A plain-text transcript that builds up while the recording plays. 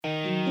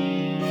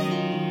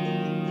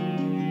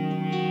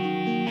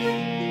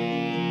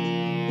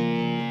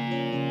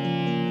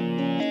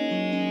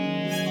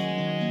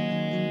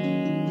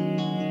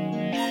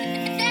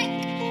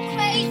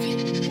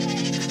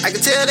I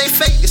can tell they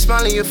fake, they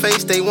smile in your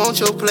face, they want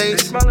your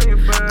place.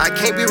 I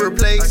can't be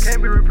replaced,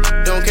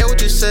 don't care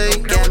what you say,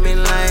 got me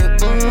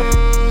like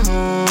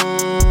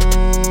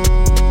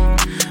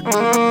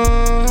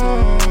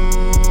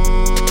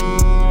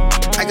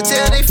I can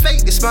tell they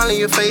fake, they smile in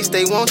your face,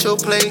 they want your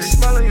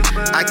place.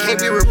 I can't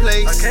be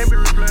replaced,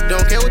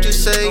 don't care what you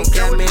say,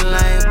 got me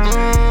like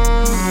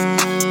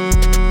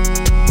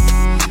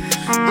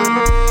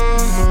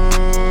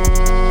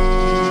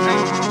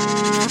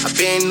I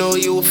been knew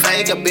you were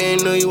fake, I been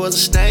knew you was a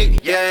snake.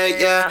 Yeah,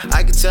 yeah,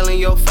 I can tell in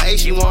your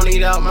face you won't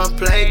eat out my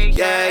plate.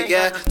 Yeah,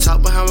 yeah,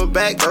 talk behind my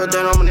back, go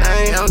down on my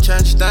name. I don't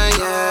change a thing.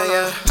 Yeah,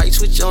 yeah, how you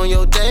switch on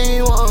your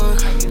day one?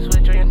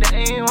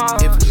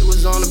 If we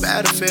was on the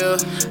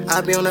battlefield,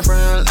 I'd be on the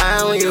front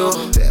line with you.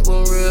 That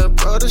what real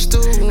brothers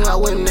do, I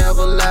would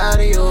never lie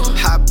to you.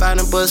 Hop out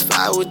and bust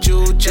fire with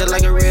you, just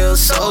like a real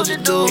soldier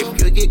do.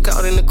 If you get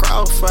caught in the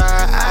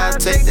crossfire, I'll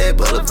take that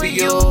bullet for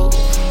you.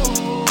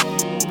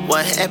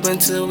 What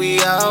happened till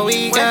we all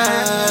we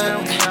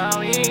got?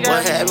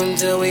 What happened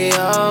till we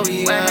all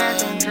we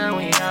got?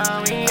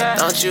 I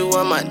thought you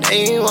were my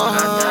day one. I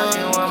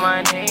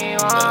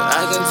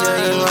can tell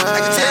you why. I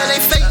can tell they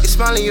fake, they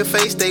smile in your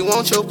face, they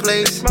want your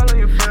place.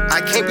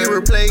 I can't be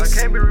replaced,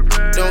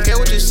 don't care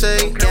what you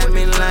say, got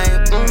me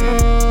like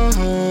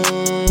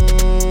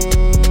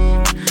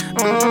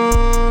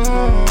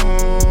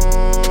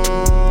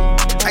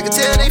I can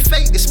tell they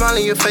fake, they smile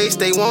in your face,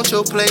 they want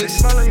your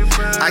place.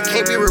 I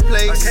can't be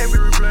replaced,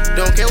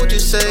 don't care what you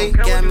say,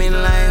 got me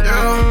like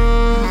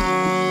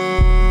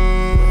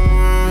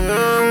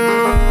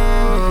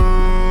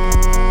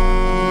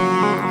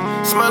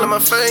Smile in my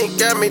face,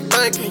 got me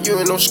thinking you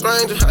ain't no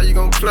stranger. How you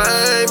gon'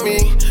 play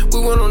me? We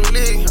went on the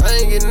league, I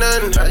ain't get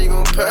nothing. How you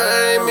gon'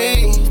 pay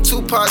me?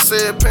 Tupac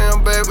said, pay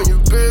him back when you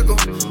bigger.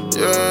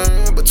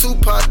 Yeah, but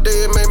Tupac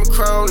dead made me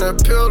cry on that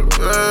pillow.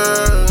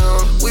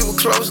 Yeah, we were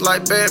close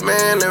like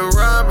Batman and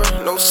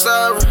Robin, no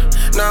sorry.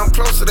 Now I'm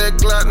close to that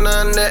Glock 9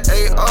 and that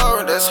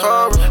AR, that's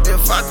horror.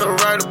 If I could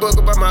write a book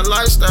about my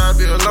lifestyle, I'd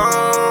be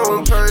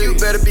alone. You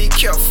better be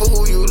careful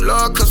who you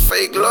love, cause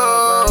fake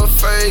love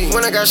fake.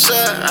 When I got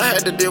shot, I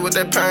had to deal with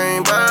that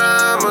pain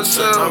by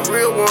myself. My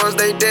real ones,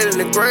 they dead in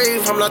the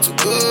grave, I'm not too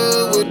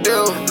good with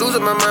them.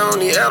 Losing my mind on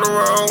the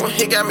Adderall,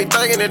 he got me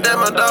thinking that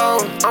my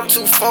dog. I'm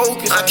too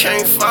focused, I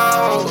can't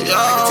fall, y'all.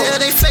 I can tell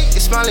they fake,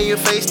 they smile in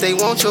your face, they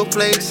want your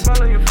place.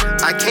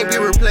 I can't be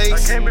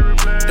replaced,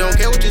 don't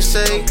care what you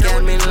say,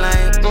 got me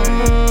like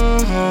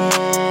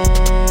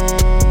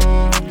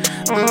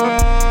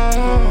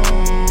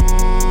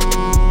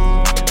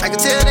I can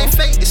tell they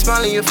fake, they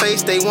smile in your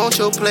face, they want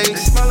your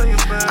place.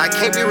 I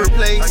can't be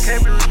replaced,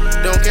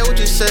 don't care what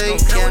you say,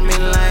 got me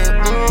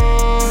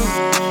like